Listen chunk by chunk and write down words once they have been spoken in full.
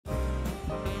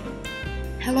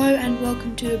Hello and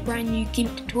welcome to a brand new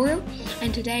Gimp tutorial,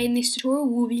 and today in this tutorial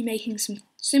we'll be making some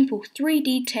simple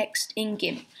 3D text in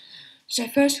Gimp. So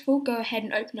first of all, go ahead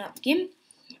and open up Gimp,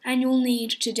 and you'll need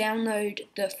to download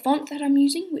the font that I'm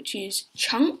using, which is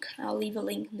Chunk. I'll leave a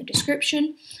link in the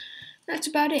description. That's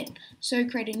about it. So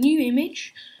create a new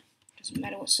image, doesn't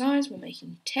matter what size, we're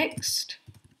making text.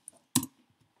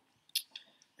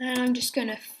 And I'm just going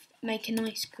to make a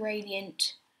nice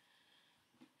gradient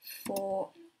for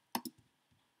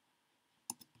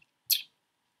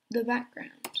the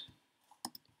background.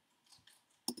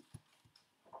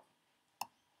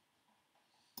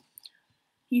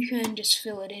 You can just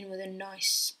fill it in with a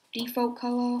nice default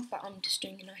color, but I'm just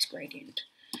doing a nice gradient.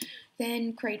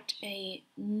 Then create a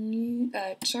new,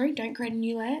 don't create a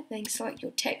new layer, then select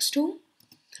your text tool.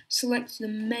 Select the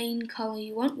main color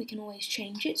you want, we can always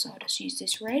change it, so I'll just use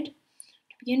this red to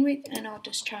begin with, and I'll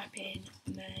just type in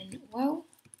Manuel.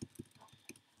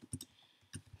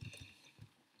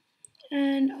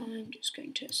 And I'm just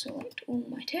going to select all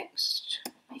my text,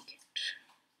 make it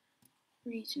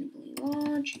reasonably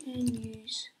large, and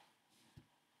use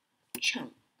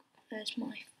Chunk as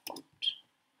my font.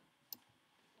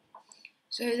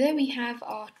 So there we have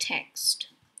our text.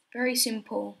 Very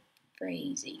simple, very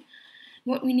easy.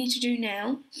 What we need to do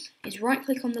now is right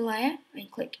click on the layer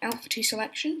and click Alpha to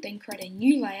Selection, then create a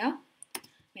new layer,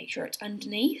 make sure it's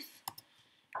underneath,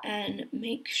 and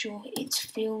make sure it's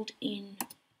filled in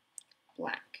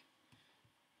black.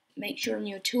 Make sure in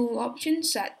your tool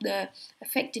options that the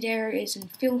affected area is in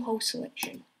fill hole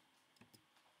selection.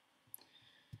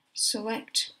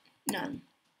 Select none.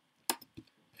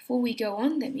 Before we go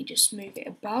on, let me just move it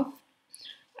above,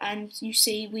 and you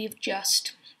see we've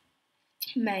just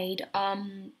made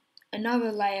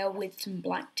another layer with some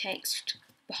black text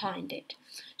behind it.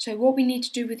 So what we need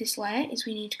to do with this layer is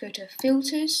we need to go to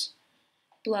Filters,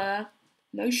 Blur,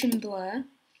 Motion Blur,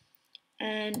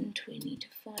 and we need to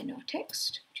find our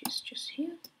text, which is just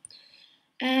here,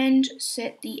 and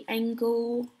set the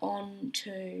angle on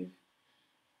to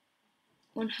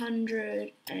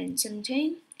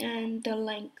 117 and the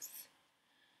length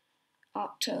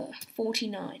up to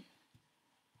 49.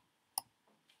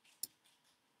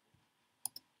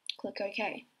 Click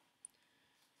OK.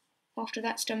 After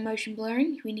that's done motion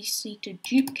blurring, we just need to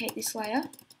duplicate this layer a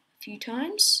few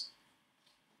times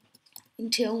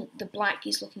until the black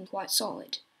is looking quite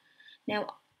solid.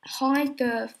 Now hide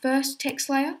the first text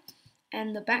layer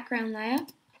and the background layer,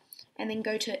 and then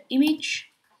go to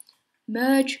Image,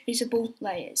 Merge Visible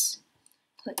Layers.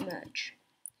 Click Merge.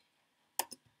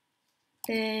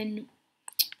 Then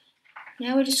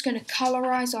now we're just going to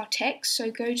colorize our text,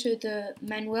 so go to the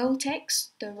Manuel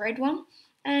text, the red one,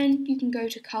 and you can go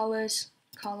to Colors,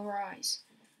 Colorize,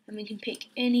 and we can pick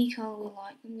any color we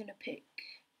like. I'm going to pick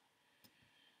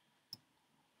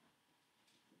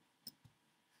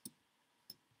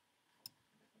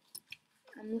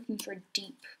I'm looking for a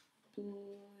deep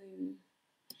blue,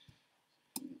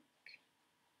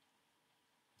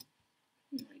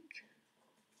 like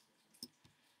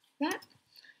that.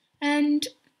 And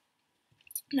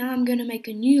now I'm going to make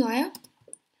a new layer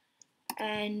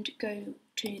and go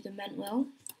to the Manuel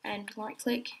and right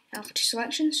click Alpha to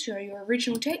Selection, show your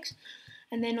original text,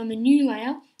 and then on the new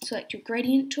layer select your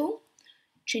gradient tool,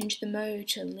 change the mode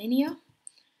to linear,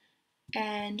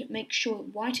 and make sure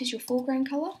white is your foreground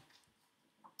color.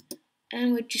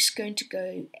 And we're just going to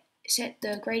go set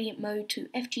the gradient mode to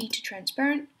FG to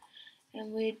transparent,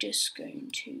 and we're just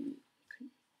going to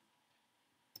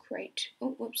create a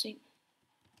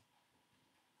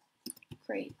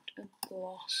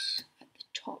gloss at the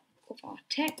top of our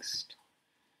text.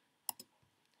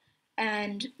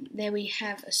 And there we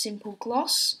have a simple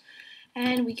gloss,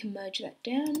 and we can merge that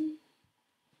down.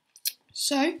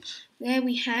 So there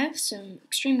we have some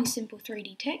extremely simple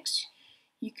 3D text.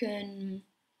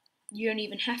 You don't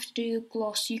even have to do the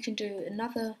gloss. You can do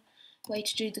another way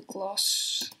to do the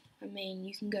gloss.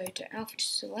 You can go to Alpha to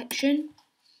Selection,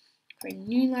 create a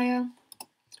new layer,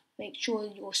 make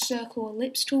sure your circle or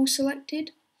ellipse tool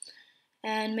selected,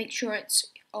 and make sure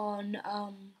it's on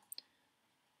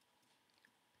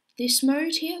this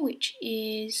mode here, which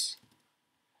is,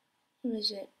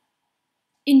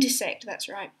 intersect, that's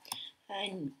right.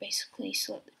 And basically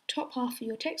select the top half of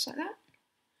your text like that.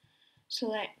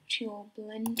 Select your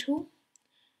blend tool,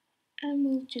 and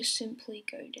we'll just simply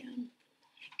go down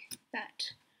like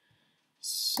that.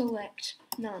 Select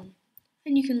none,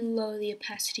 and you can lower the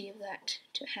opacity of that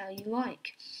to how you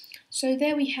like. So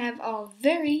there we have our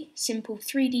very simple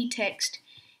 3D text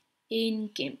in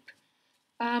Gimp.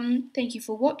 Thank you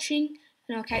for watching,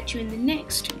 and I'll catch you in the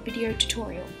next video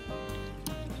tutorial.